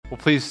Well,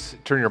 please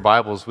turn your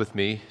Bibles with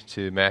me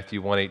to Matthew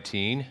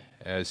 1:18.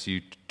 As you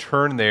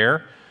turn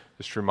there,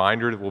 just a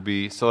reminder that we'll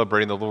be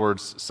celebrating the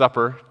Lord's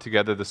Supper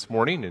together this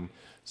morning, and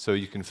so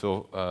you can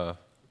feel,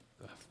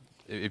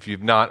 if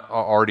you've not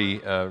already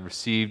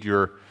received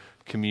your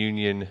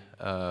communion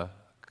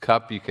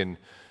cup, you can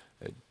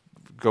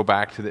go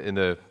back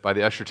to by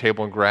the usher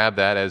table and grab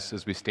that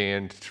as we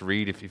stand to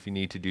read, if you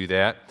need to do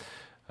that,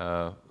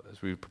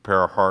 as we prepare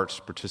our hearts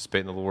to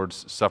participate in the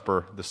Lord's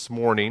Supper this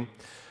morning.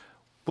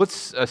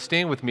 Let's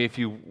stand with me, if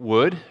you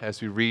would,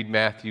 as we read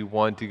Matthew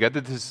 1 together.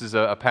 This is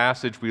a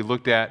passage we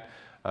looked at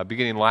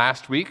beginning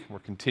last week. We're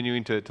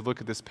continuing to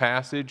look at this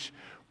passage.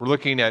 We're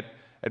looking at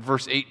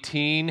verse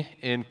 18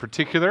 in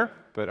particular,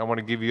 but I want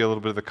to give you a little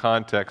bit of the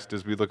context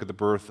as we look at the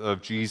birth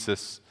of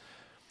Jesus.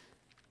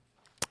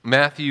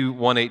 Matthew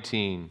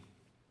 1:18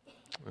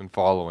 and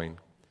following.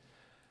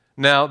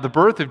 Now, the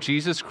birth of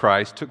Jesus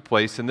Christ took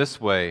place in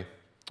this way.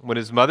 When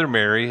his mother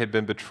Mary had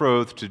been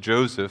betrothed to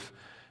Joseph,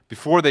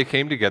 before they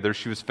came together,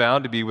 she was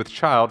found to be with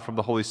child from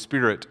the Holy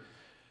Spirit.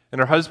 And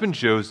her husband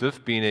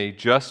Joseph, being a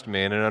just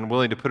man and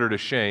unwilling to put her to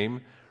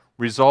shame,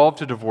 resolved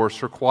to divorce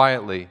her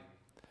quietly.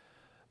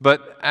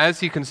 But as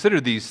he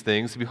considered these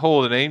things,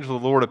 behold, an angel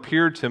of the Lord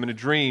appeared to him in a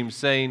dream,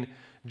 saying,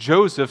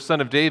 Joseph,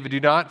 son of David,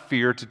 do not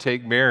fear to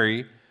take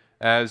Mary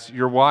as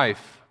your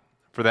wife,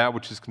 for that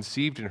which is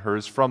conceived in her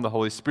is from the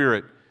Holy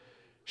Spirit.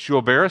 She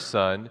will bear a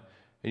son,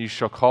 and you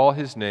shall call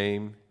his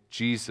name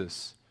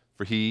Jesus,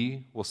 for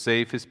he will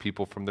save his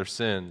people from their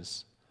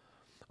sins.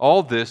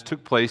 All this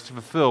took place to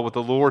fulfill what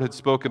the Lord had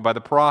spoken by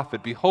the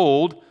prophet.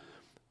 Behold,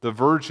 the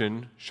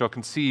virgin shall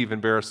conceive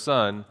and bear a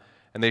son,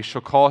 and they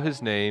shall call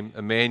his name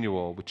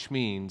Emmanuel, which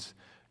means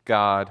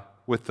God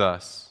with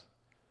us.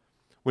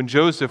 When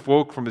Joseph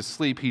woke from his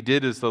sleep, he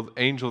did as the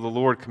angel of the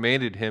Lord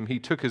commanded him. He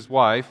took his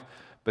wife,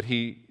 but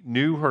he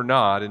knew her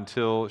not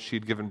until she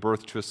had given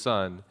birth to a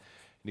son,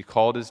 and he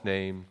called his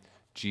name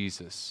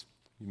Jesus.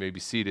 You may be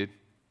seated.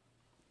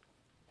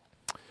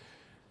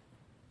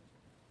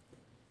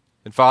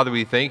 And Father,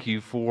 we thank you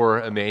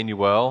for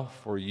Emmanuel,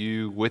 for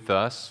you with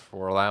us,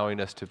 for allowing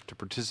us to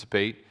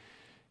participate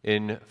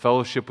in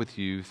fellowship with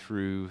you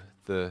through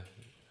the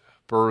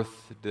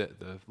birth, the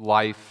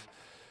life,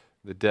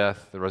 the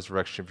death, the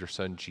resurrection of your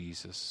Son,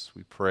 Jesus.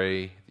 We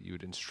pray that you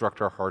would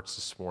instruct our hearts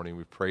this morning.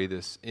 We pray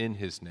this in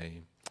his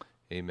name.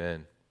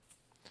 Amen.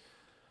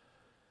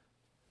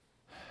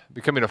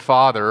 Becoming a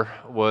father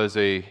was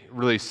a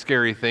really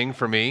scary thing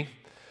for me.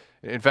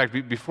 In fact,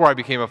 before I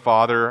became a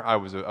father, I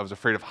was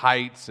afraid of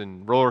heights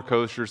and roller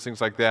coasters, things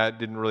like that.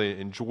 Didn't really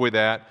enjoy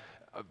that.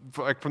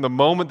 From the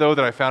moment, though,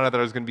 that I found out that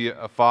I was going to be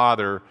a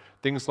father,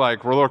 things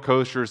like roller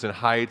coasters and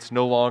heights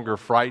no longer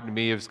frightened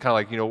me. It was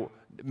kind of like,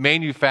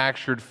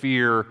 manufactured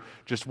fear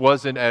just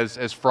wasn't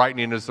as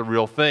frightening as the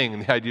real thing.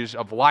 And the idea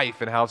of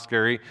life and how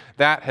scary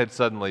that had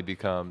suddenly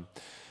become.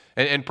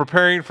 And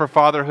preparing for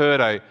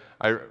fatherhood,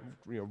 I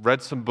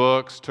read some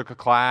books, took a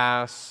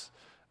class,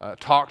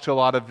 talked to a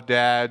lot of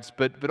dads,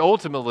 but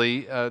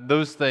ultimately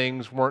those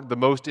things weren't the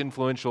most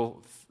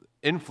influential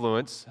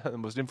influence.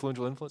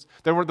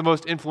 They weren't the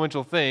most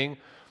influential thing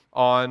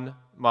on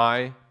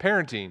my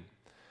parenting.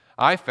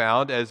 I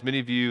found, as many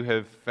of you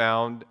have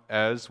found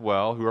as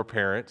well, who are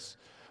parents,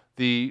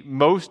 the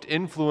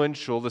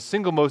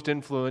single most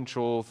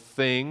influential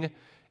thing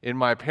in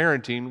my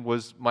parenting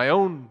was my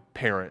own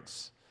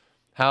parents,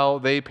 how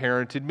they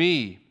parented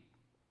me.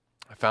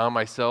 I found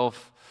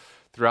myself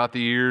throughout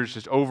the years,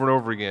 just over and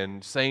over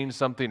again, saying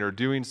something or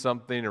doing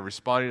something or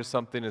responding to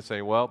something and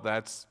saying, well,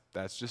 that's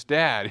just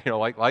dad,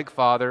 like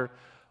father,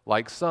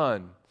 like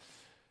son.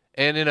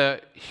 And in a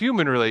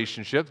human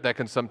relationship, that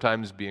can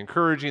sometimes be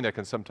encouraging, that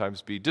can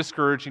sometimes be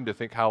discouraging to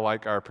think how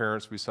like our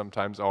parents we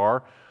sometimes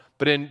are.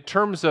 But in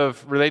terms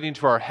of relating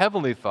to our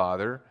Heavenly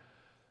Father,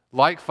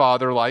 like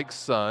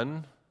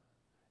son,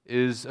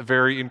 is a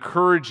very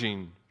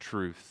encouraging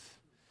truth.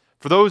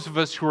 For those of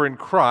us who are in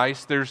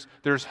Christ,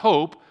 there's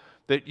hope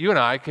that you and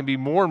I can be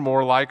more and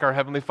more like our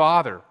Heavenly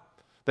Father,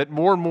 that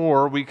more and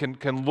more we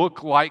can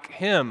look like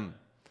Him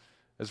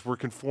as we're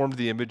conformed to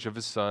the image of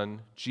His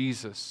Son,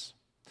 Jesus.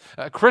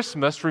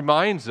 Christmas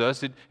reminds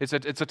us, it's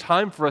a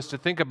time for us to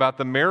think about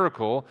the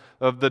miracle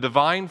of the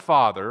Divine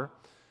Father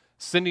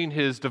sending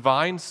His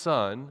Divine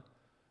Son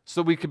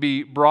so we could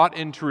be brought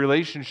into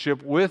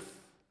relationship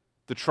with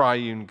the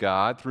triune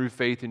God through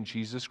faith in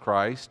Jesus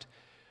Christ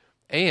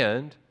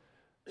and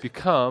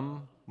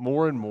become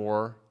more and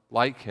more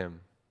like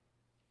Him.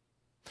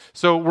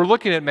 So we're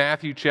looking at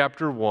Matthew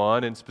chapter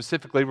 1, and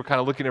specifically we're kind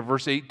of looking at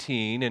verse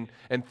 18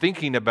 and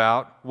thinking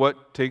about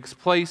what takes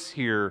place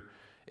here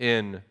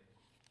in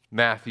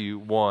Matthew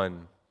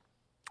 1.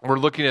 We're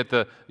looking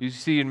at you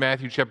see in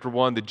Matthew chapter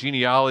 1, the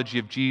genealogy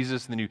of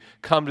Jesus, and then you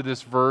come to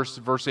this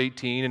verse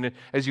 18, and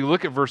as you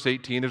look at verse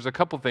 18, there's a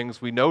couple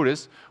things we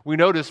notice. We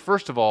notice,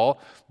 first of all,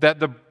 that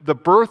the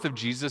birth of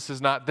Jesus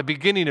is not the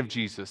beginning of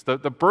Jesus. The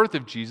birth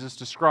of Jesus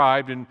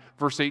described in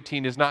verse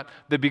 18 is not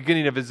the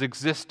beginning of His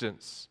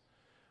existence.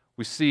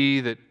 We see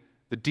that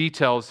the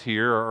details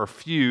here are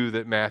few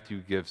that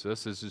Matthew gives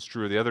us, as is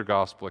true of the other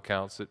gospel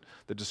accounts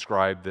that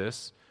describe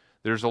this.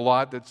 There's a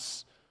lot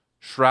that's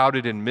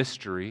shrouded in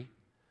mystery.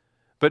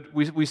 But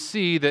we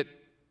see that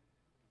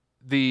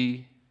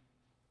the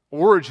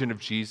origin of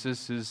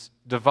Jesus is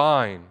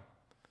divine.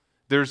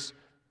 There's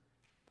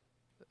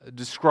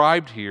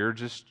described here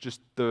just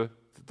the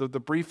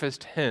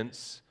briefest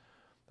hints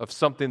of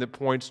something that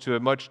points to a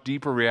much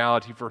deeper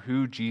reality for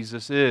who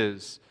Jesus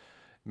is.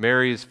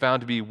 Mary is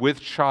found to be with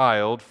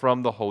child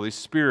from the Holy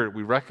Spirit.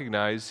 We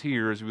recognize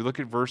here, as we look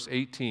at verse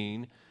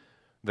 18,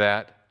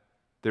 that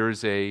there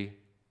is a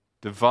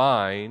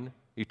divine,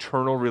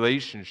 eternal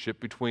relationship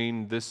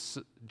between this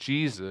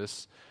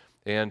Jesus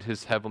and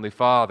his heavenly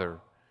Father.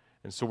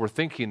 And so we're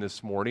thinking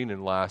this morning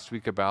and last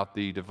week about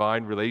the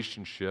divine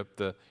relationship,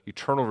 the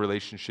eternal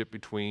relationship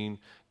between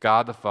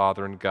God the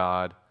Father and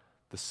God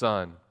the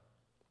Son.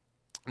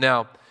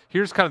 Now,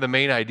 here's kind of the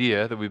main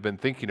idea that we've been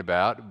thinking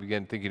about,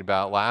 began thinking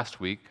about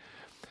last week.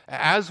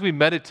 As we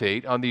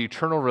meditate on the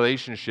eternal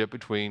relationship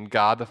between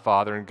God the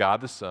Father and God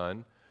the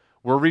Son,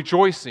 we're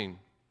rejoicing.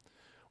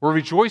 We're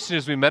rejoicing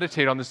as we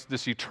meditate on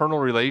this eternal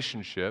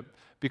relationship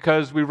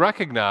because we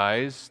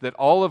recognize that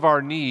all of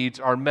our needs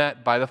are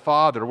met by the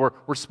Father.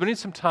 We're spending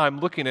some time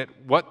looking at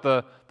what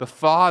the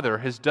Father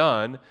has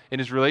done in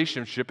his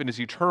relationship, in his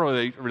eternal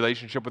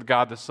relationship with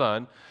God the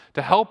Son,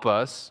 to help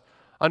us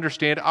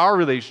understand our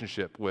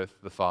relationship with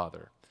the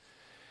Father.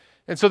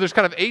 And so there's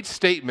kind of 8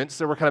 statements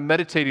that we're kind of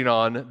meditating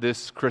on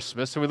this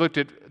Christmas, and we looked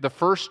at the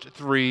first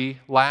 3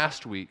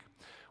 last week.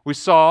 We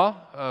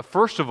saw,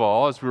 first of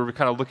all, as we were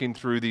kind of looking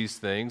through these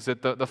things,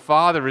 that the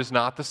Father is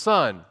not the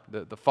Son.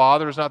 The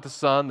Father is not the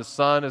Son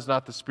is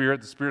not the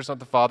Spirit is not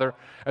the Father.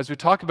 As we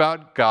talk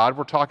about God,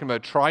 we're talking about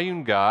a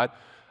triune God,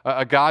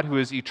 a God who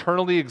has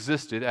eternally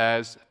existed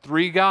as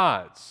 3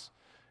 gods,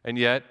 and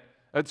yet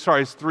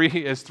as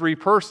three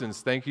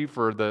persons. Thank you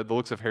for the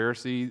looks of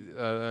heresy.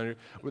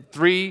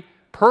 3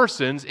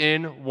 persons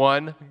in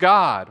one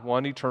God,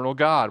 one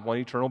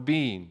eternal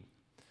being.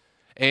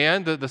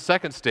 And the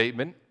second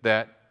statement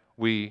that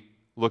we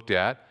looked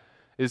at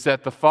is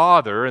that the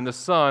Father and the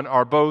Son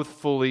are both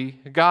fully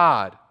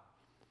God.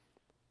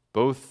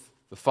 Both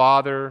the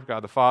Father,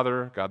 God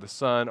the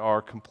Son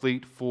are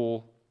complete,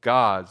 full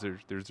gods.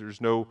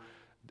 There's no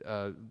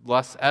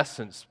less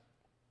essence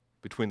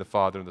between the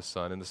Father and the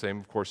Son, and the same,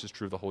 of course, is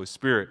true of the Holy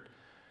Spirit.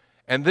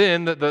 And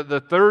then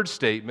the third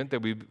statement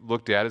that we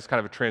looked at is kind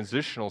of a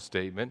transitional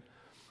statement.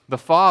 The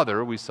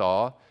Father, we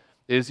saw,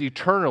 is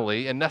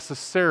eternally and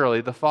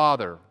necessarily the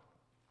Father.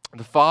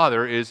 The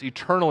Father is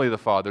eternally the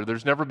Father.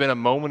 There's never been a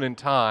moment in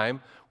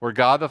time where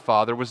God the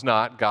Father was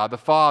not God the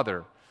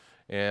Father.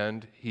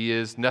 And he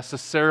is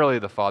necessarily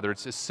the Father.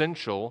 It's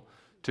essential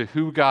to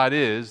who God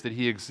is that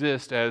he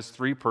exists as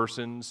 3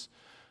 persons,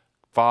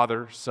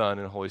 Father, Son,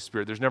 and Holy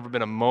Spirit. There's never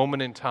been a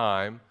moment in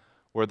time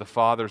where the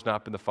Father's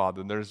not been the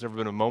Father. And there's never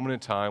been a moment in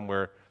time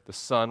where the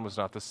Son was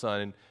not the Son.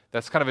 And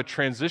that's kind of a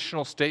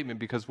transitional statement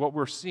because what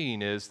we're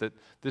seeing is that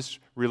this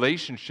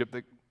relationship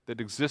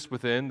that exists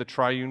within the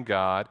triune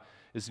God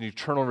is an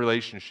eternal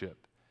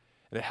relationship.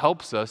 And it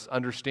helps us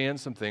understand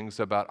some things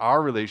about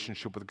our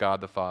relationship with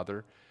God the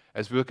Father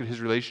as we look at his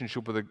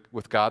relationship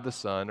with God the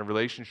Son, a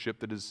relationship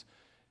that has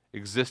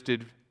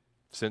existed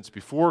since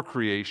before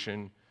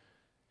creation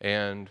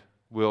and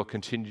will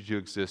continue to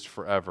exist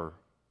forever.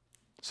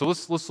 So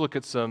let's look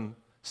at some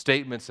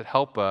statements that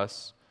help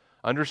us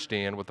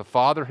understand what the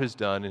Father has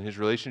done in his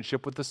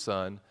relationship with the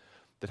Son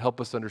that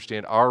help us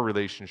understand our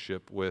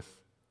relationship with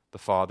the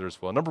Father as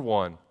well. Number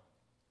 1,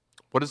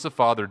 what does the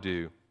Father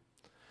do?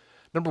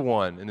 Number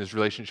 1, in his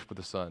relationship with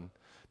the Son.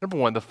 Number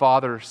 1, the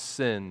Father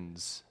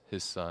sends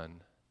his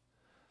Son.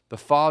 The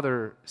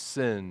Father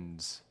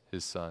sends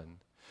his Son.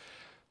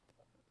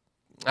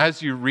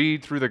 As you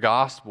read through the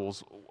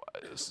Gospels,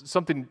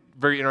 something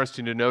very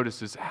interesting to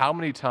notice is how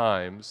many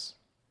times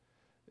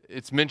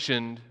it's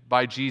mentioned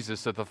by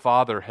Jesus that the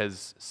Father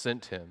has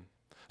sent him.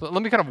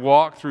 Let me kind of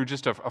walk through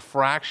just a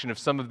fraction of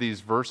some of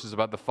these verses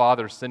about the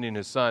Father sending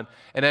his Son.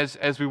 And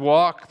as we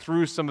walk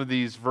through some of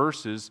these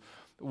verses,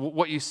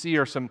 what you see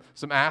are some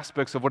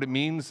aspects of what it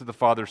means that the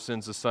Father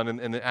sends the Son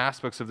and the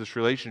aspects of this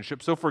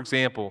relationship. So, for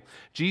example,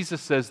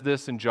 Jesus says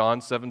this in John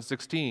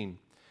 7:16.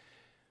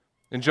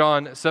 In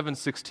John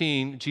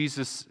 7:16,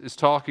 Jesus is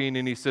talking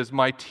and he says,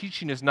 "My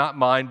teaching is not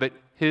mine, but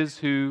his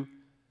who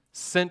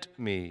sent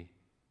me."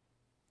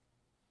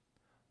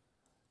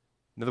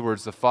 In other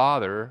words, the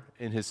Father,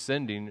 in his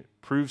sending,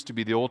 proves to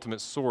be the ultimate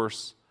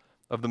source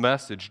of the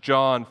message.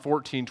 John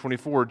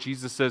 14:24,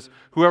 Jesus says,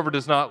 "Whoever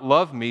does not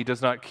love me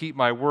does not keep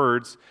my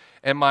words,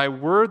 and my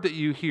word that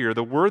you hear,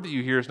 the word that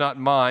you hear is not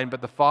mine,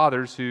 but the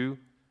Father's who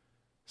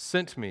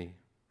sent me."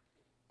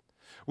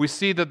 We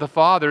see that the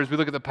Father, as we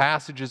look at the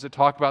passages that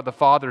talk about the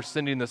Father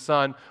sending the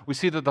Son, we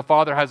see that the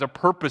Father has a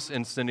purpose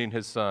in sending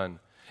his Son.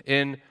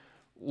 In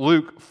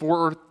Luke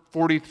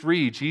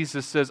 4:43,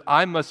 Jesus says,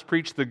 "I must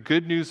preach the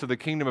good news of the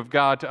kingdom of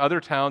God to other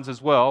towns as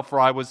well, for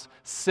I was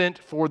sent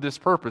for this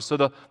purpose." So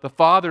the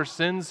Father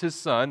sends his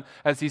Son.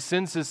 As he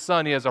sends his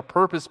Son, he has a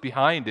purpose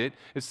behind it.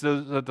 It's so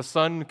that the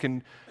Son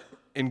can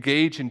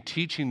engage in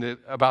teaching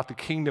about the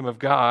kingdom of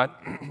God.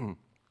 And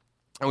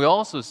we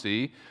also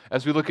see,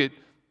 as we look at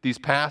these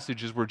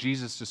passages where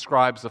Jesus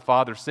describes the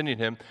Father sending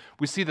him,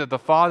 we see that the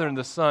Father and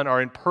the Son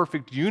are in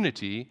perfect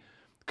unity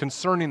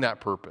concerning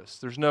that purpose.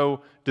 There's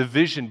no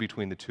division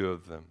between the two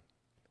of them.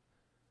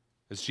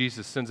 As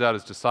Jesus sends out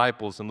his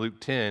disciples in Luke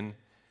 10,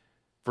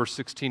 verse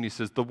 16, he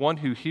says, "The one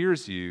who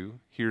hears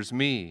you hears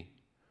me,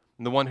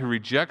 and the one who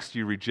rejects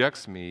you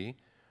rejects me,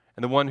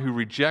 and the one who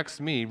rejects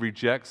me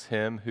rejects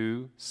him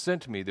who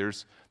sent me."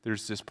 There's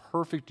this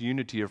perfect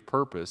unity of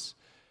purpose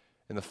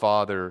in the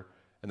Father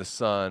and the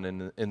Son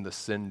and in the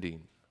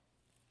sending.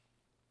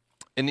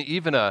 And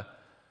even a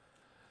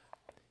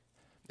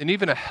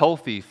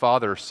healthy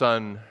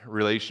father-son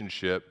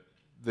relationship,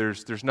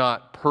 there's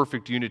not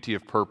perfect unity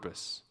of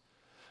purpose.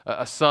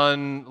 A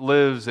son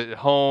lives at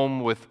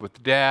home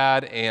with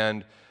dad,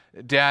 and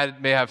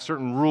dad may have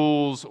certain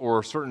rules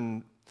or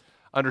certain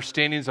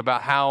understandings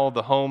about how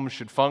the home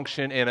should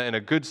function, and a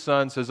good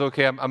son says,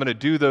 okay, I'm going to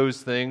do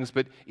those things,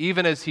 but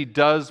even as he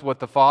does what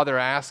the father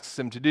asks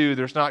him to do,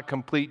 there's not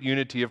complete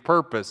unity of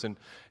purpose.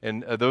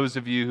 And those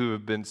of you who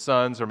have been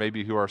sons, or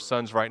maybe who are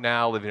sons right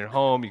now living at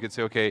home, you could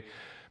say, okay,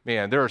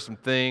 man, there are some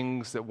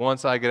things that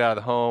once I get out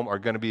of the home are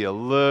going to be a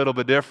little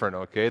bit different,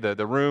 okay?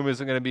 The room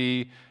isn't going to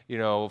be,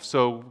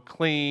 so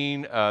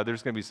clean.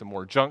 There's going to be some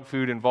more junk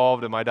food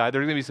involved in my diet.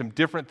 There's going to be some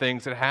different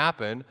things that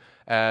happen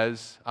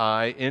as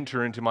I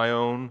enter into my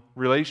own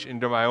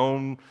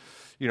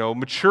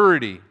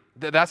maturity.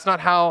 That's not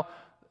how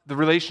the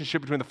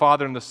relationship between the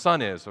Father and the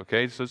Son is,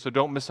 okay? So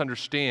don't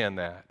misunderstand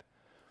that.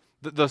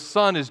 The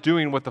Son is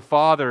doing what the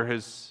Father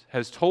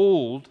has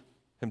told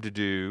him to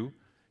do.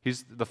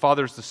 The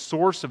Father is the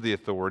source of the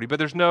authority, but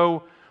there's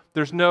no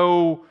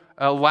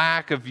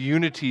lack of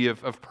unity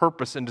of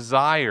purpose and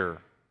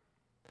desire.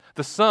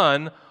 The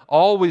Son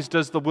always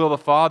does the will of the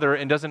Father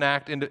and doesn't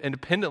act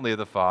independently of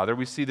the Father.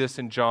 We see this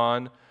in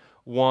John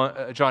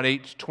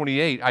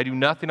 8:28. "I do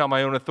nothing on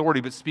my own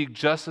authority, but speak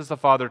just as the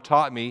Father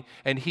taught me,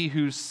 and he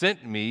who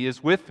sent me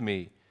is with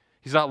me.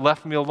 He's not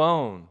left me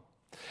alone."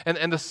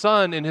 And the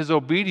Son, in his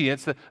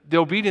obedience, the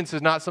obedience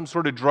is not some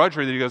sort of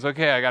drudgery that he goes,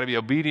 okay, I got to be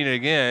obedient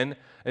again.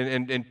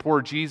 And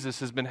poor Jesus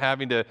has been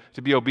having to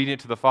be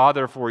obedient to the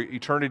Father for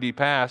eternity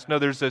past. No,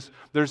 there's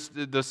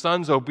the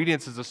Son's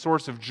obedience is a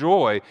source of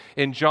joy.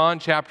 In John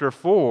chapter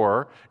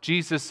 4,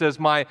 Jesus says,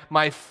 my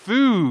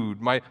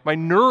food, my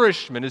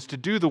nourishment is to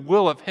do the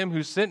will of him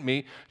who sent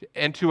me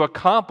and to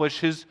accomplish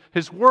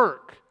his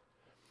work.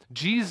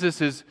 Jesus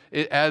is,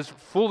 as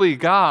fully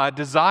God,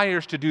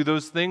 desires to do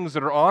those things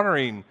that are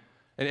honoring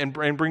and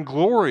bring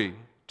glory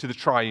to the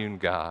triune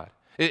God.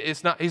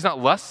 He's not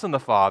less than the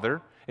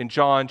Father. In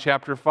John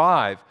chapter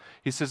 5,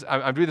 he says,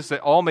 I'm doing this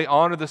that all may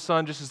honor the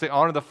Son just as they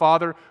honor the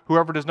Father.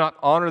 Whoever does not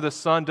honor the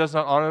Son does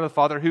not honor the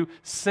Father who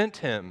sent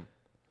him.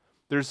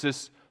 There's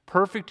this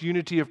perfect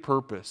unity of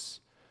purpose.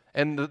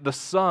 And the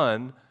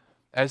Son,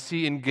 as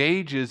he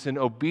engages in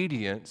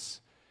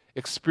obedience,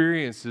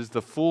 experiences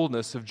the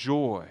fullness of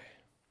joy.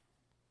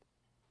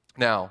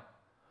 Now,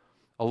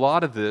 a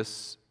lot of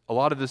this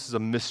is a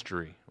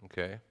mystery,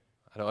 okay?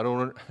 It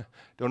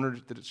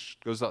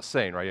goes without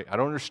saying, right? I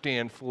don't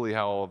understand fully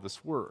how all of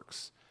this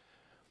works.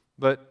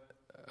 But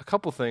a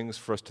couple things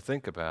for us to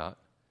think about.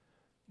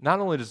 Not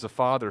only does the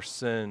Father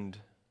send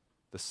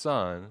the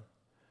Son,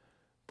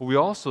 but we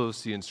also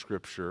see in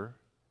Scripture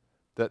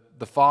that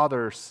the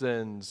Father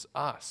sends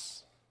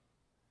us.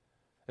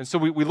 And so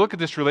we look at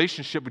this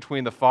relationship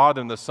between the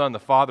Father and the Son, the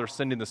Father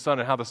sending the Son,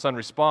 and how the Son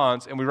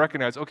responds, and we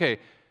recognize, okay,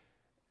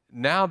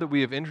 now that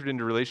we have entered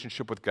into a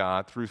relationship with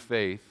God through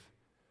faith,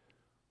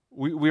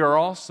 we are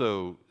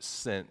also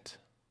sent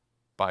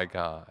by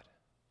God.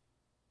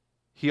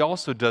 He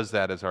also does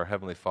that as our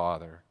Heavenly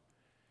Father.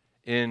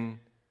 In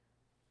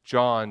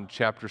John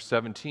chapter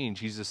 17,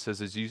 Jesus says,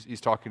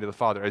 he's talking to the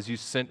Father, "As you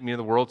sent me in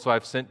the world, so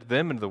I've sent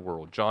them into the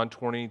world." John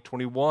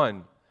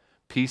 20:21,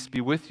 "Peace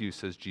be with you,"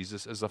 says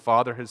Jesus, "as the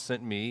Father has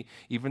sent me,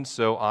 even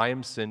so I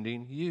am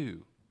sending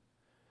you."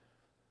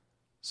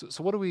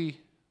 So what do we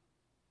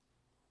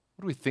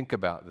think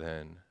about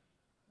then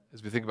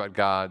as we think about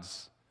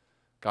God's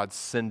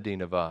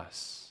sending of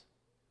us,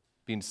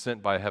 being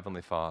sent by a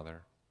Heavenly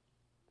Father?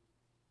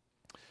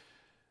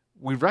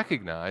 We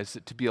recognize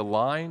that to be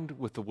aligned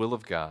with the will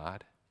of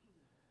God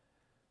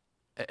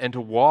and to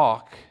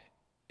walk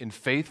in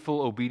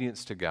faithful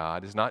obedience to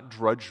God is not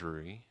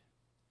drudgery.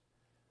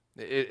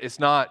 It's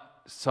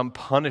not some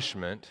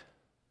punishment.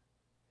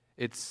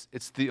 It's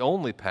the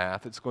only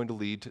path that's going to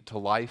lead to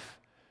life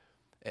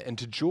and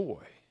to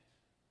joy.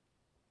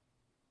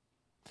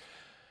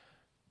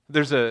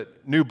 There's a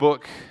new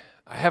book.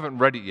 I haven't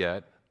read it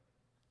yet,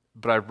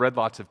 but I've read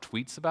lots of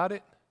tweets about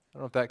it. I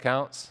don't know if that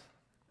counts.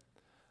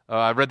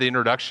 I read the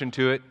introduction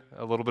to it,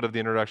 a little bit of the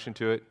introduction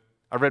to it.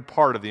 I read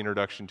part of the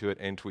introduction to it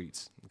and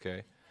tweets,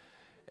 okay?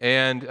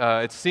 And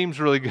it seems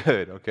really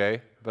good,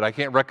 okay? But I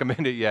can't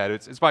recommend it yet.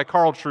 It's by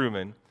Carl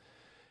Trueman,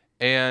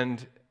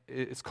 and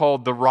it's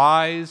called The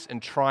Rise and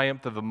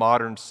Triumph of the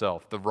Modern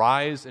Self. The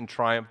Rise and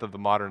Triumph of the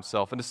Modern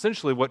Self. And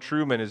essentially what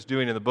Trueman is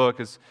doing in the book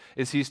is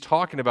he's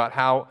talking about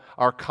how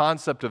our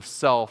concept of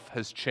self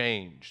has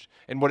changed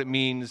and what it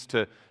means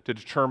to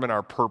determine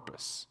our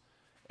purpose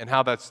and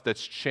how that's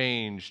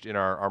changed in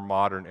our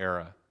modern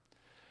era.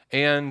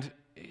 And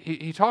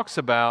he talks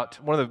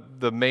about, one of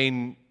the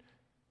main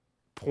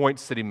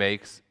points that he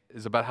makes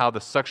is about how the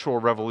sexual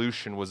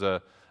revolution was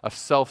a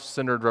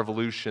self-centered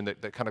revolution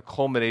that kind of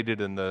culminated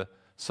in the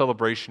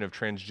celebration of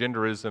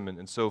transgenderism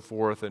and so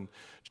forth. And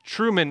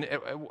Truman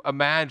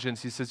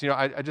imagines, he says,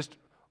 I just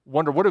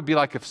wonder what it would be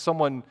like if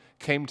someone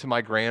came to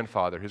my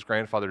grandfather. His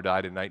grandfather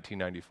died in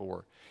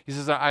 1994. He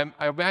says, I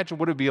imagine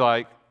what it would be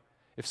like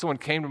if someone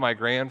came to my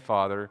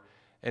grandfather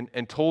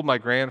and told my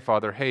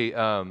grandfather, hey,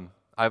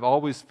 I've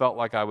always felt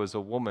like I was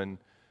a woman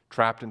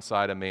trapped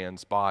inside a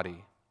man's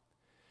body.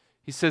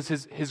 He says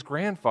his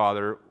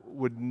grandfather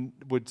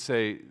would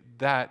say,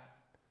 that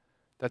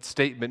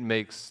statement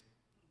makes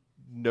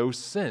no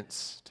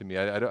sense to me.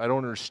 I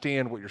don't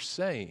understand what you're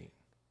saying.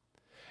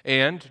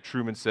 And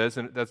Truman says,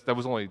 and that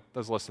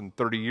was less than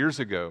 30 years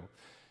ago.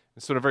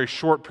 And so in a very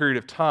short period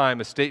of time,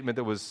 a statement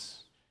that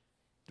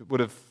would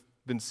have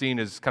been seen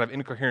as kind of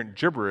incoherent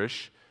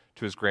gibberish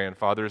to his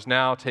grandfather is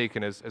now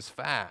taken as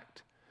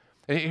fact.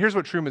 And here's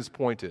what Truman's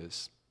point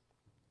is.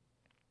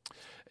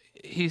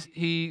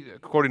 He,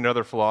 quoting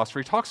another philosopher,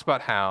 he talks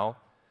about how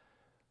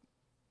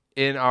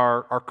in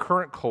our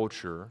current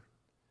culture,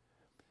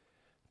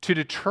 to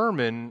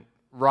determine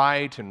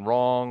right and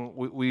wrong,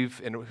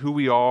 and who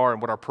we are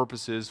and what our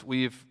purpose is,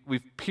 we've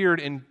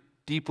peered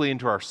deeply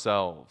into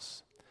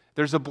ourselves.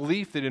 There's a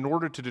belief that in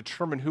order to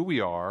determine who we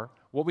are,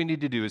 what we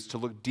need to do is to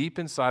look deep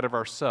inside of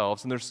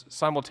ourselves, and there's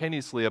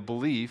simultaneously a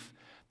belief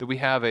that we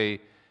have a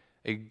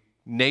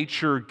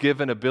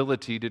nature-given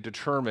ability to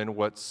determine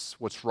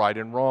what's right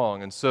and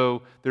wrong. And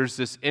so there's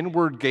this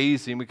inward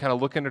gazing. We kind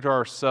of look into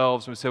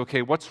ourselves and we say,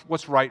 okay,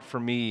 what's right for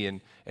me,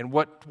 and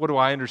what do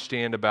I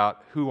understand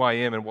about who I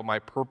am and what my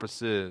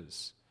purpose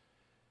is?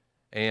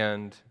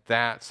 And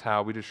that's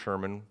how we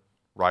determine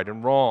right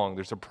and wrong.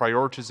 There's a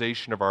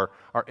prioritization of our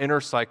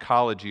inner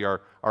psychology,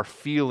 our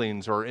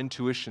feelings, our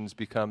intuitions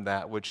become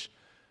that which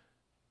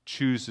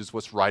chooses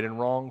what's right and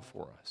wrong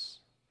for us.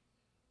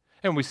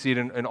 And we see it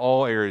in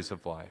all areas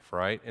of life,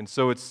 right? And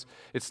so it's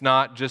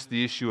not just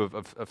the issue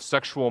of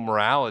sexual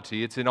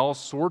morality. It's in all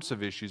sorts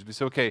of issues. We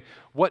say, okay,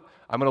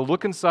 I'm going to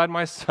look inside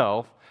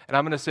myself, and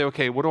I'm going to say,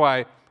 okay, what do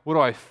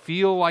I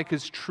feel like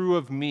is true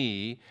of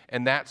me,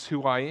 and that's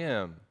who I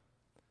am.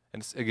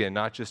 And it's, again,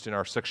 not just in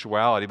our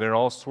sexuality, but in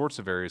all sorts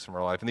of areas of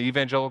our life. In the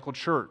evangelical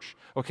church,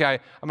 okay,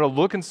 I'm going to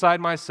look inside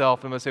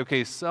myself, and I'm going to say,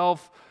 okay,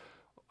 self,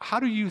 how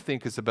do you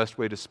think is the best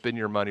way to spend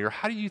your money? Or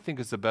how do you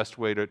think is the best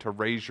way to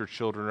raise your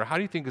children? Or how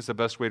do you think is the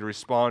best way to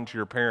respond to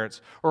your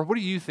parents? Or what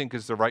do you think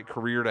is the right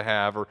career to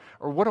have? Or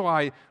what do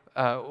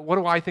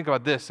I think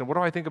about this? And what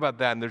do I think about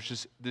that? And there's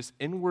just this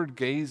inward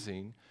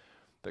gazing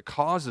that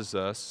causes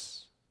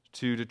us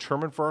to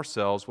determine for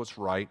ourselves what's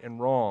right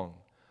and wrong.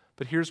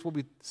 But here's what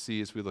we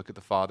see as we look at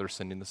the Father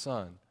sending the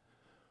Son.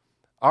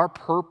 Our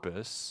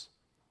purpose,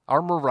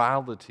 our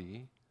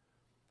morality,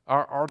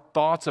 our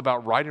thoughts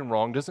about right and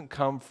wrong doesn't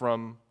come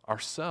from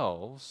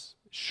ourselves.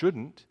 It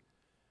shouldn't.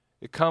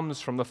 It comes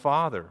from the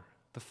Father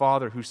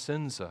who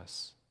sends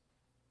us.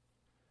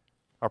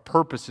 Our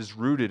purpose is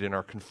rooted in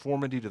our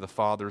conformity to the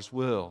Father's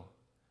will.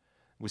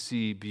 We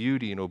see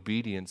beauty in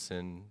obedience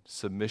and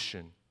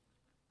submission.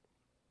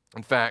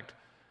 In fact,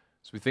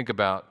 as we think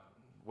about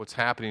what's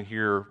happening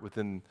here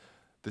within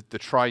the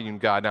triune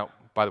God, now,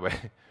 by the way,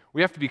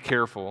 we have to be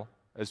careful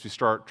as we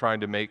start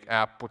trying to make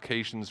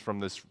applications from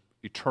this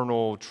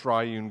eternal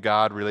triune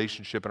God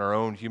relationship in our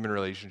own human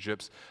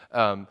relationships.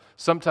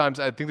 Sometimes,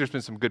 I think there's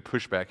been some good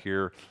pushback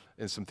here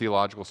in some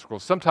theological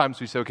circles. Sometimes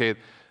we say, okay,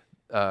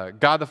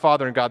 God the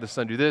Father and God the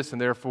Son do this,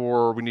 and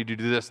therefore we need to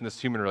do this in this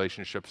human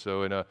relationship.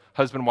 So in a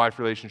husband-wife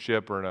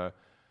relationship, or in a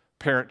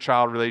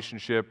parent-child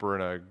relationship, or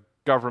in a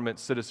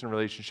government-citizen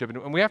relationship.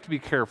 And we have to be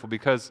careful,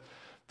 because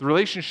the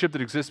relationship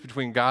that exists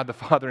between God the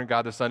Father and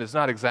God the Son is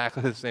not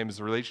exactly the same as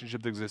the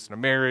relationship that exists in a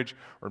marriage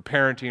or in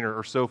parenting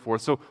or so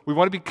forth. So we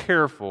want to be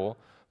careful,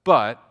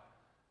 but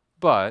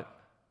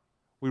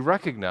we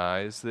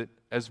recognize that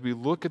as we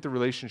look at the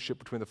relationship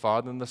between the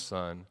Father and the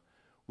Son,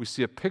 we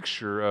see a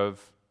picture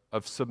of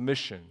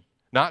submission.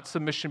 Not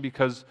submission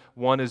because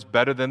one is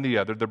better than the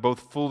other. They're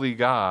both fully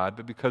God,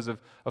 but because of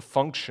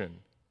functional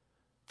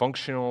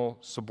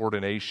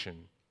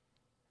subordination.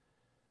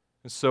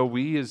 And so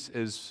we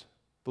as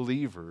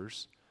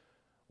believers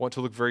want to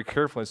look very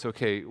carefully and say,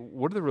 okay,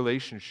 what are the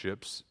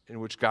relationships in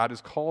which God has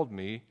called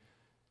me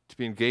to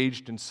be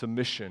engaged in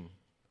submission? I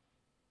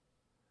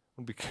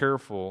want to be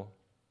careful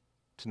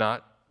to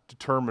not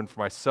determine for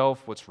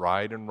myself what's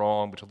right and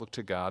wrong, but to look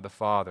to God the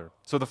Father.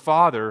 So the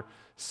Father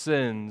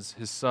sends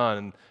His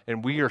Son,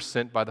 and we are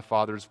sent by the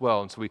Father as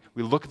well. And so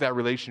we look at that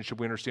relationship,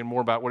 we understand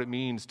more about what it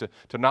means to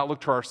not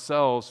look to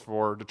ourselves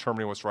for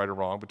determining what's right or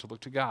wrong, but to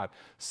look to God.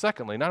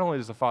 Secondly, not only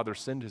does the Father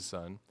send His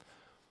Son,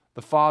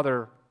 the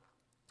Father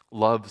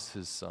loves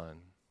His Son.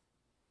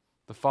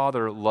 The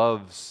Father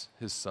loves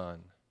His Son.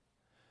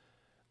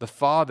 The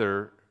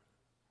Father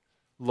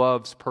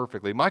loves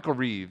perfectly. Michael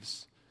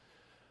Reeves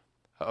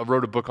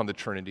wrote a book on the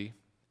Trinity,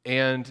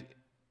 and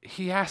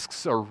he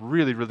asks a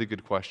really, really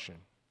good question.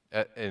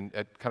 at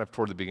kind of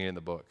toward the beginning of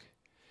the book.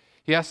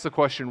 He asks the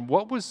question,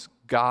 what was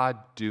God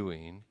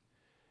doing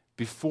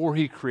before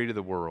he created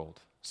the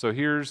world? So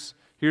here's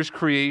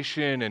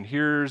creation, and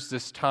here's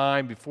this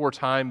time before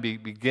time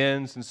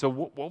begins. And so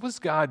what was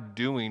God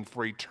doing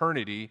for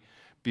eternity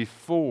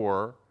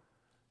before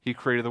he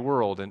created the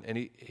world?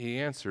 And he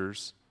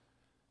answers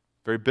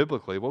very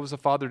biblically. What was the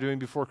Father doing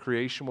before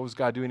creation? What was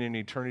God doing in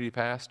eternity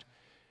past?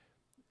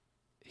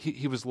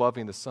 He was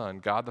loving the Son.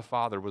 God the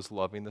Father was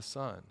loving the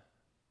Son.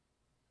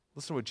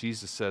 Listen to what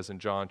Jesus says in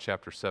John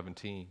chapter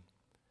 17.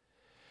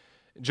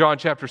 In John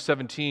chapter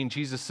 17,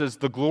 Jesus says,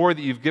 "The glory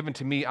that you've given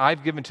to me,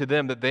 I've given to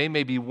them, that they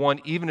may be one,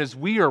 even as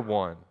we are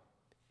one,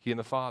 he and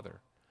the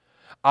Father.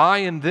 I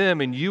and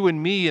them, and you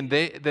and me, and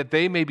that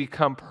they may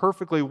become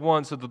perfectly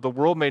one, so that the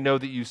world may know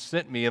that you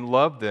sent me and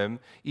loved them,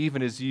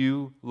 even as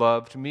you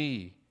loved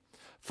me.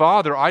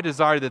 Father, I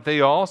desire that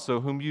they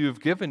also, whom you have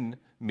given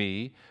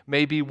me,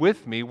 may be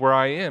with me where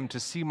I am, to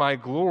see my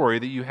glory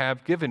that you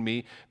have given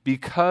me,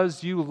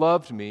 because you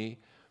loved me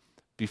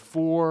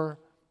before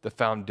the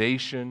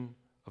foundation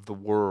of the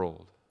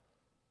world.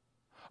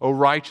 O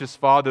righteous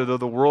Father, though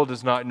the world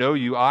does not know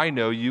you, I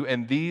know you,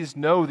 and these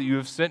know that you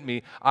have sent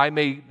me. I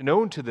make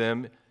known to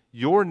them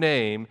your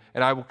name,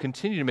 and I will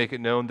continue to make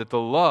it known, that the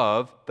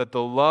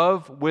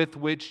love with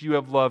which you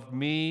have loved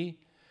me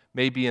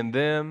may be in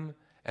them,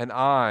 and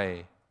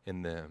I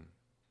in them."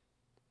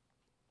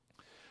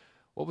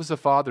 What was the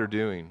Father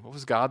doing? What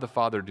was God the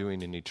Father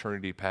doing in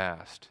eternity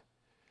past?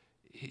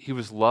 He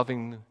was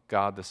loving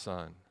God the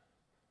Son.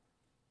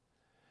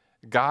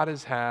 God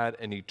has had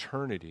an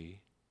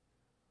eternity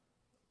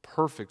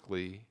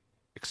perfectly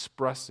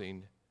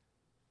expressing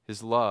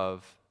his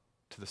love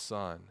to the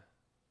Son.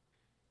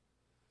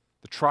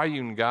 The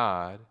triune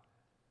God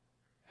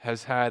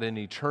has had an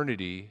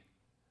eternity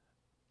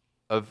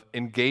of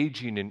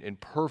engaging in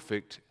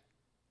perfect,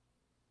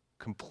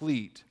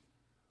 complete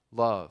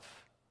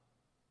love.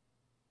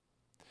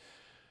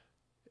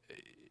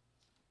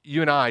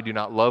 You and I do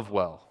not love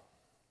well.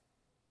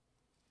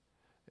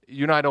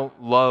 You and I don't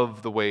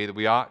love the way that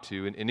we ought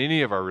to in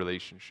any of our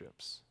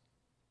relationships.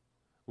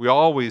 We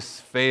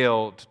always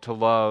fail to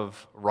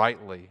love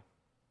rightly.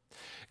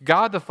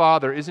 God the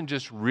Father isn't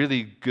just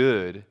really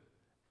good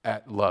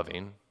at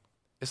loving.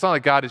 It's not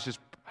like God has just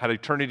had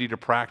eternity to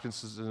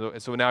practice,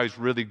 and so now he's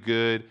really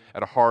good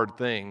at a hard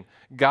thing.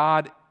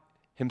 God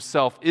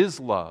himself is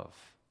love.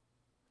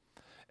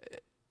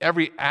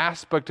 Every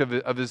aspect of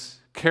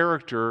his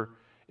character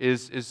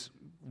is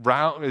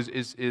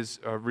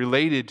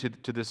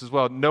related to this as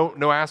well.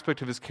 No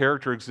aspect of his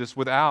character exists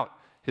without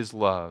his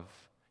love.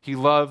 He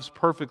loves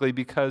perfectly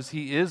because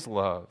he is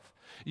love.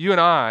 You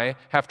and I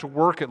have to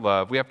work at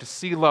love. We have to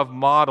see love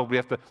modeled. We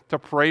have to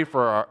pray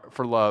for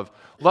love.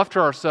 Left to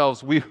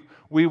ourselves,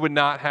 we would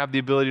not have the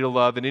ability to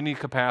love in any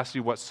capacity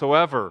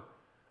whatsoever.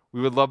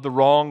 We would love the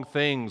wrong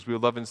things. We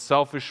would love in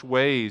selfish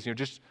ways.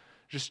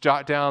 Just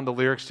jot down the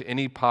lyrics to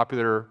any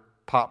popular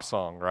pop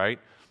song, right?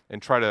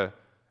 And try to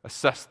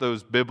assess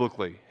those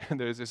biblically.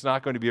 It's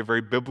not going to be a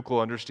very biblical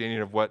understanding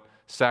of what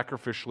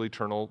sacrificial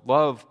eternal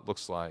love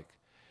looks like.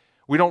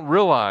 We don't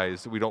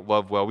realize that we don't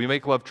love well. We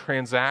make love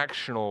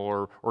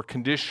transactional or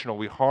conditional.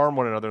 We harm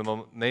one another in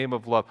the name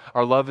of love.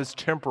 Our love is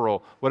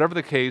temporal. Whatever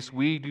the case,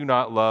 we do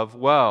not love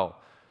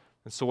well.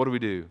 And so what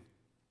do?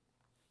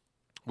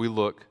 We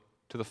look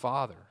to the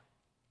Father.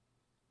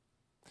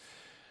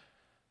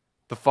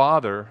 The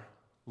Father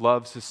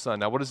loves his Son.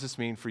 Now, what does this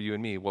mean for you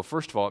and me? Well,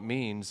 first of all, it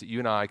means that you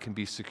and I can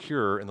be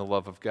secure in the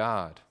love of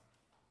God.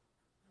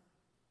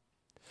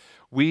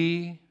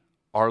 We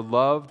are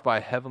loved by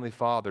Heavenly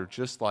Father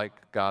just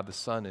like God the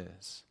Son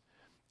is.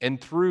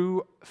 And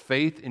through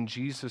faith in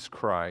Jesus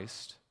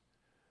Christ,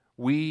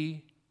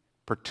 we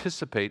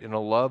participate in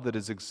a love that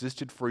has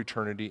existed for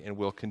eternity and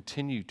will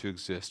continue to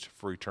exist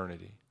for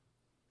eternity.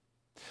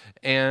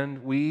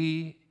 And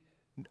we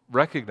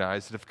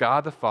recognize that if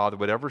God the Father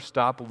would ever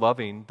stop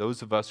loving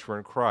those of us who are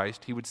in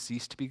Christ, he would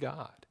cease to be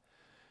God.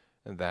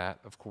 And that,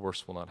 of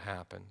course, will not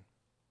happen.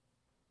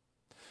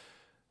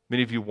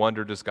 Many of you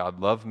wonder, does God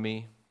love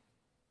me?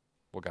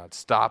 Will God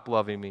stop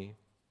loving me?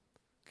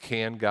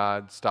 Can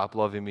God stop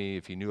loving me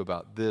if he knew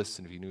about this,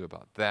 and if he knew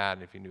about that,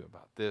 and if he knew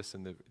about this?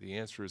 And the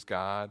answer is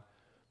God.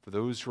 For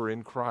those who are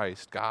in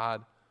Christ,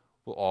 God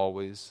will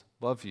always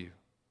love you.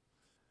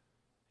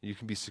 You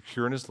can be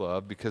secure in his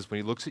love because when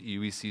he looks at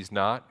you, he sees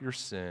not your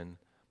sin,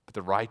 but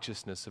the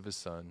righteousness of his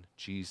Son,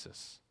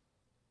 Jesus.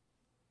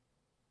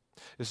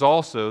 This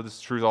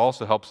truth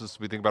also helps us as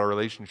we think about our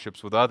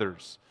relationships with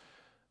others.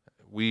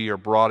 We are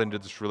brought into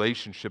this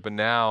relationship, and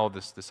now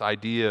this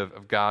idea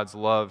of God's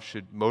love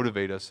should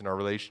motivate us in our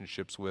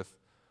relationships with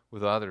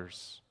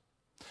others.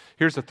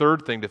 Here's the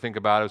third thing to think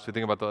about as we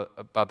think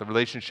about the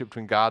relationship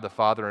between God the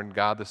Father and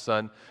God the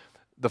Son.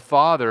 The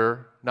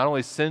Father not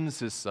only sends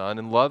his Son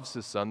and loves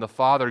his Son, the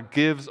Father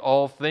gives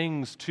all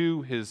things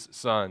to his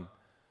Son.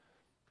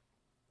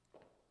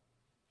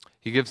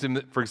 He gives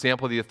him, for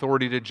example, the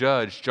authority to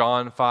judge.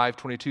 John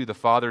 5:22, the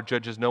Father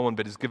judges no one,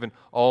 but has given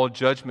all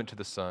judgment to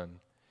the Son.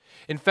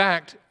 In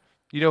fact,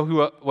 You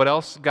know what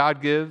else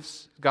God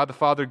gives? God the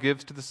Father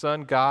gives to the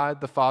Son?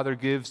 God the Father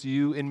gives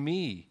you and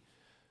me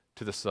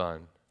to the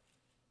Son.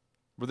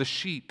 We're the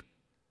sheep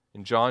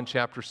in John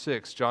chapter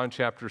 6. John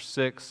chapter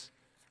 6,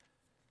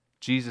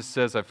 Jesus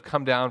says, I've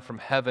come down from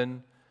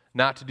heaven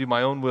not to do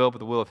my own will, but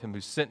the will of him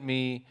who sent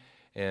me.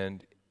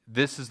 And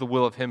this is the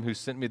will of him who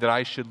sent me, that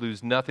I should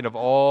lose nothing of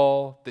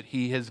all that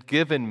he has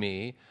given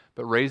me,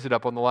 but raise it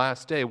up on the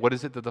last day. What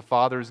is it that the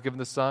Father has given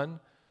the Son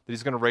that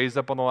he's going to raise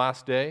up on the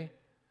last day?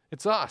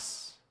 It's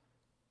us.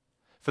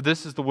 For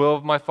this is the will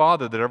of my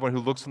Father, that everyone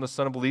who looks on the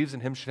Son and believes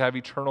in him should have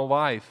eternal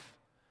life.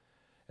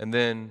 And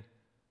then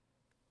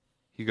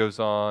he goes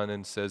on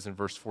and says in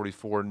verse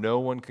 44, no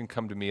one can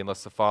come to me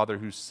unless the Father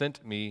who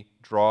sent me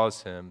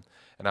draws him,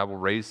 and I will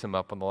raise him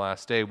up on the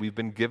last day. We've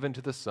been given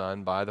to the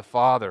Son by the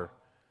Father.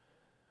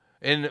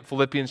 In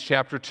Philippians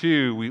chapter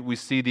 2, we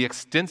see the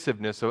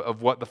extensiveness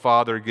of what the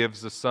Father gives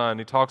the Son.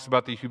 He talks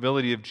about the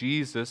humility of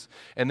Jesus,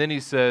 and then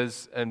he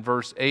says in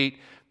verse 8,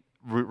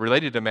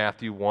 related to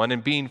Matthew 1,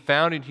 and being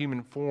found in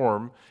human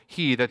form,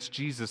 he, that's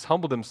Jesus,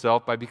 humbled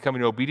himself by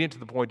becoming obedient to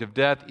the point of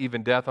death,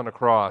 even death on a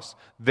cross.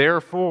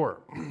 Therefore,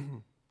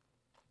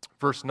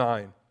 verse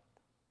 9,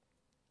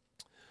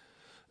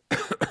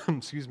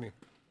 excuse me,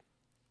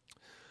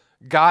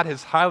 God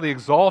has highly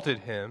exalted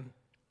him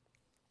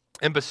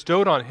and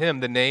bestowed on him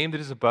the name that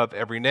is above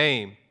every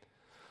name.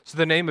 So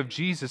the name of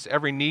Jesus,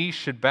 every knee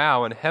should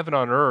bow in heaven,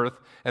 on earth,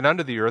 and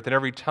under the earth, and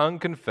every tongue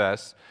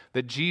confess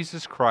that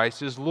Jesus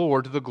Christ is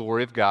Lord, to the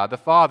glory of God the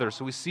Father.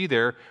 So we see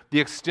there the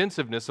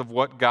extensiveness of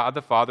what God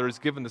the Father has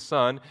given the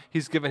Son.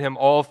 He's given him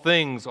all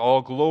things,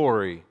 all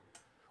glory.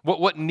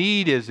 What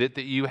need is it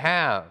that you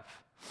have?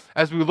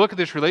 As we look at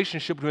this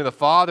relationship between the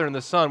Father and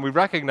the Son, we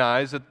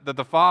recognize that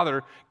the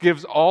Father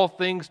gives all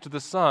things to the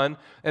Son,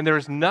 and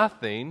there's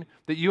nothing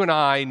that you and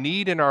I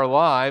need in our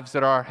lives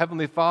that our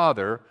Heavenly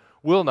Father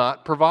will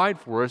not provide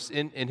for us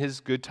in his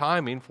good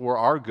timing for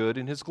our good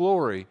and his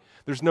glory.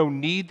 There's no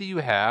need that you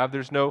have.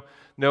 There's no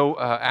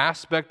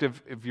aspect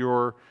of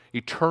your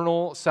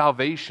eternal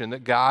salvation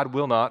that God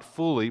will not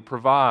fully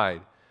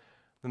provide.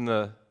 Then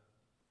the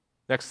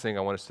next thing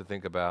I want us to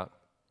think about,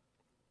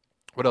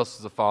 what else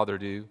does the Father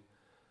do?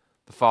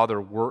 The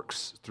Father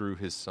works through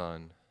his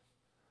Son.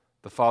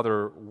 The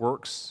Father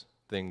works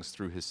things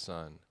through his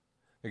Son.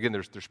 Again,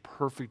 there's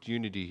perfect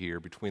unity here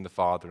between the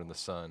Father and the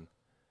Son.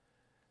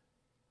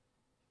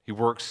 He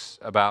works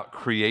about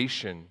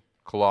creation.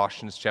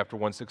 Colossians chapter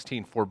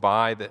 1:16, for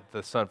by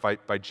the Son,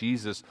 by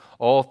Jesus,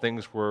 all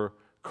things were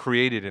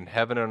created in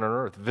heaven and on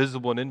earth,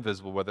 visible and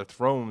invisible, whether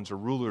thrones or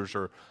rulers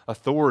or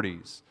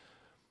authorities.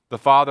 The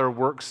Father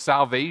works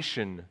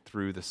salvation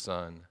through the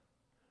Son.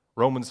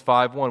 Romans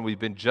 5:1, we've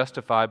been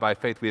justified by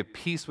faith. We have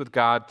peace with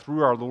God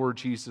through our Lord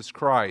Jesus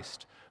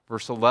Christ.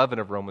 Verse 11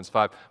 of Romans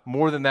 5.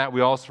 More than that,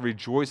 we also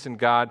rejoice in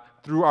God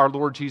through our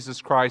Lord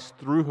Jesus Christ,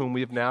 through whom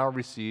we have now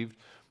received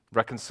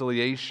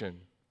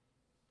reconciliation.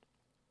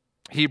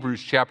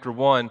 Hebrews chapter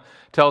 1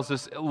 tells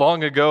us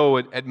long ago,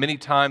 at many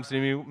times,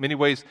 in many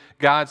ways,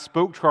 God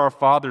spoke to our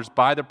fathers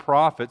by the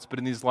prophets, but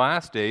in these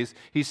last days,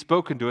 he's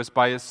spoken to us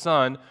by his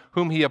Son,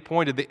 whom he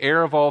appointed the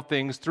heir of all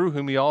things, through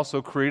whom he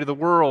also created the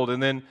world.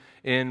 And then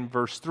in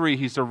verse 3,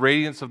 he's the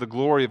radiance of the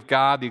glory of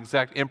God, the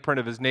exact imprint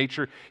of his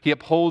nature. He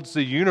upholds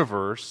the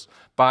universe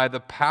by the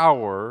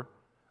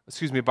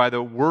by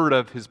the word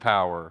of his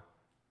power.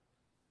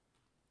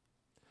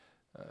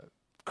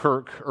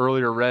 Kirk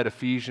earlier read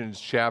Ephesians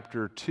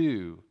chapter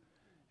 2,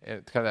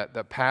 and kind of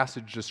that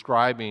passage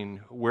describing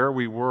where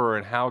we were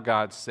and how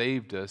God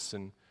saved us.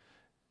 And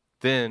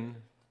then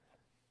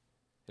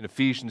in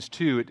Ephesians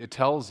 2, it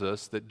tells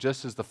us that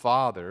just as the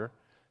Father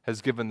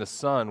has given the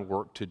Son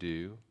work to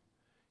do,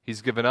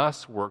 he's given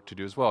us work to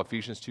do as well.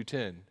 Ephesians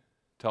 2:10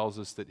 tells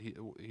us that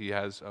he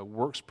has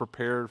works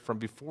prepared from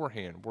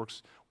beforehand.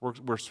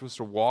 We're supposed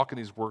to walk in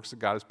these works that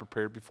God has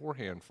prepared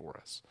beforehand for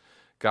us.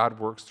 God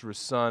works through his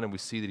Son, and we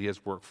see that he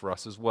has worked for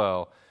us as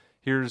well.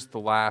 Here's the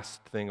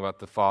last thing about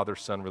the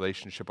Father-Son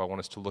relationship I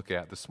want us to look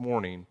at this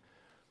morning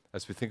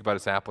as we think about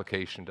its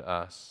application to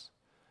us.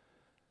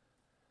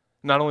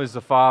 Not only does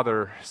the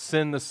Father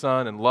send the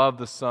Son and love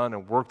the Son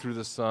and work through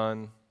the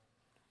Son,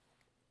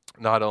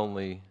 not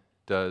only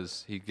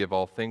does he give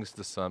all things to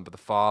the Son, but the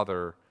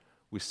Father,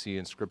 we see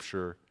in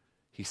Scripture,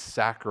 he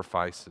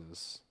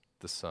sacrifices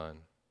the Son.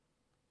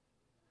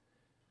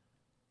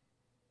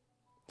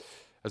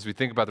 As we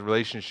think about the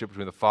relationship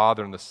between the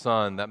Father and the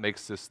Son, that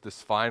makes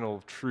this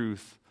final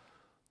truth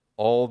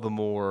all the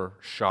more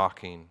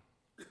shocking.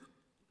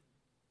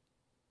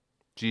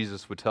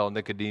 Jesus would tell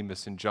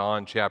Nicodemus in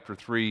John chapter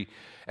 3,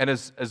 and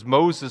as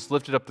Moses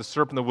lifted up the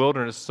serpent in the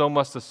wilderness, so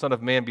must the Son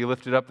of Man be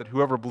lifted up, that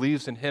whoever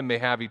believes in him may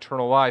have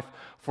eternal life.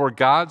 For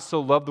God so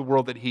loved the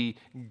world that he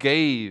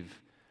gave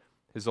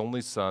his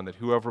only Son, that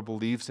whoever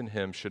believes in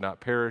him should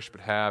not perish but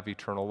have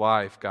eternal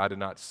life. God did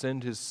not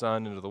send his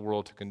Son into the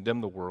world to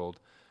condemn the world,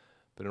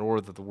 but in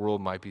order that the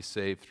world might be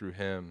saved through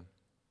him.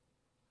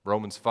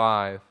 Romans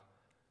 5.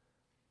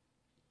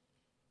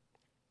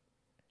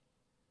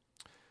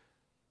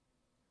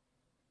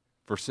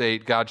 Verse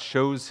 8, God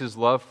shows his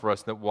love for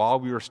us, that while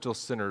we were still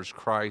sinners,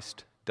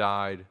 Christ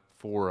died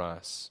for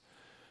us.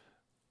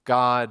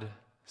 God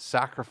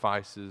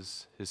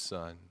sacrifices his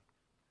Son.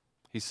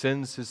 He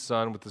sends his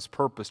Son with this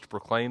purpose to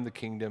proclaim the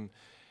kingdom,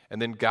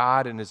 and then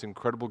God, in his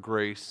incredible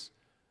grace,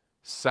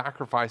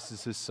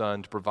 sacrifices his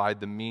Son to provide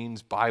the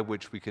means by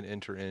which we can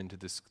enter into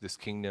this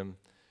kingdom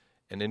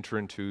and enter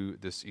into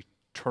this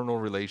eternal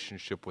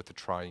relationship with the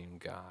triune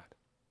God.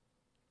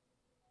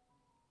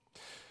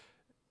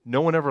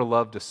 No one ever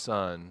loved a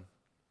son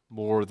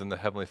more than the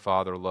Heavenly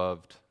Father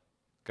loved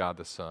God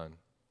the Son.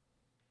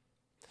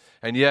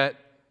 And yet,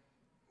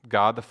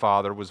 God the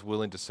Father was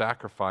willing to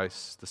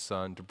sacrifice the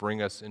Son to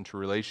bring us into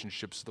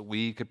relationships so that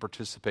we could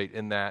participate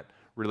in that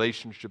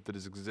relationship that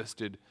has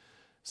existed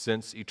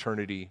since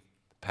eternity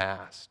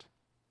past.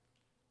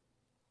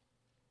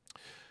 I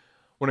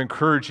want to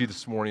encourage you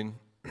this morning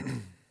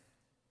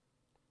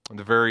on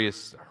the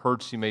various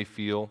hurts you may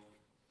feel,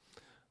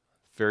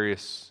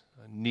 various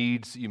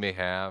needs that you may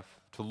have,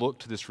 to look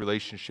to this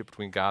relationship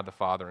between God the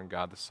Father and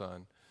God the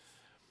Son.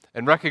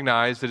 And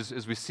recognize that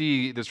as we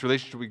see this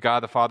relationship with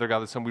God the Father, God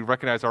the Son, we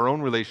recognize our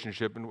own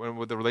relationship and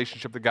with the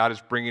relationship that God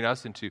is bringing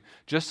us into.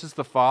 Just as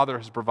the Father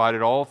has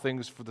provided all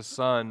things for the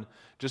Son,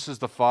 just as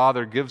the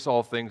Father gives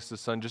all things to the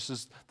Son, just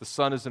as the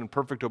Son is in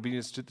perfect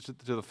obedience to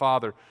the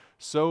Father,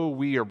 so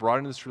we are brought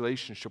into this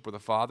relationship where the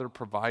Father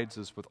provides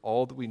us with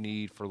all that we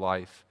need for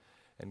life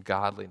and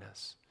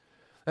godliness.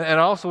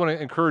 And I also want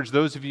to encourage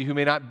those of you who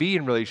may not be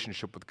in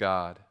relationship with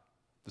God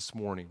this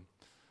morning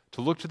to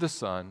look to the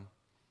Son,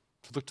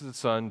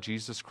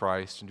 Jesus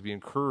Christ, and to be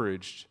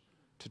encouraged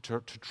to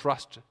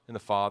trust in the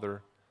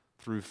Father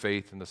through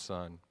faith in the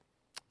Son,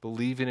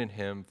 believing in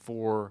him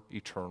for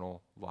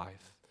eternal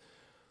life.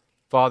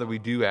 Father, we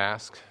do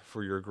ask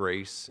for your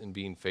grace in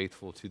being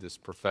faithful to this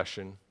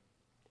profession.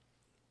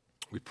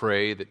 We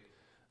pray that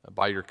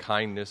by your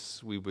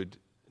kindness we would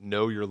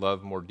know your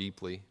love more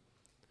deeply.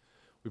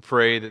 We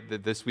pray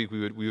that this week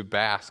we would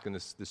bask in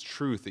this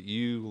truth that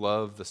you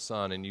love the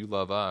Son and you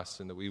love us,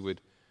 and that we would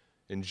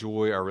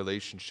enjoy our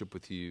relationship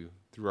with you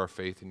through our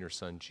faith in your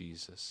Son,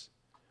 Jesus.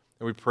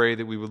 And we pray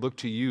that we would look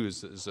to you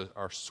as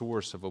our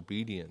source of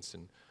obedience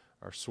and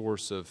our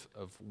source of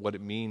what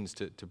it means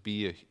to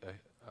be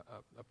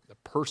a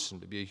person,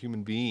 to be a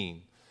human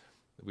being,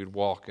 that we'd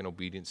walk in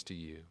obedience to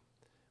you.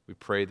 We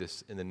pray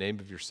this in the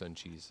name of your Son,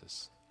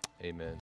 Jesus. Amen.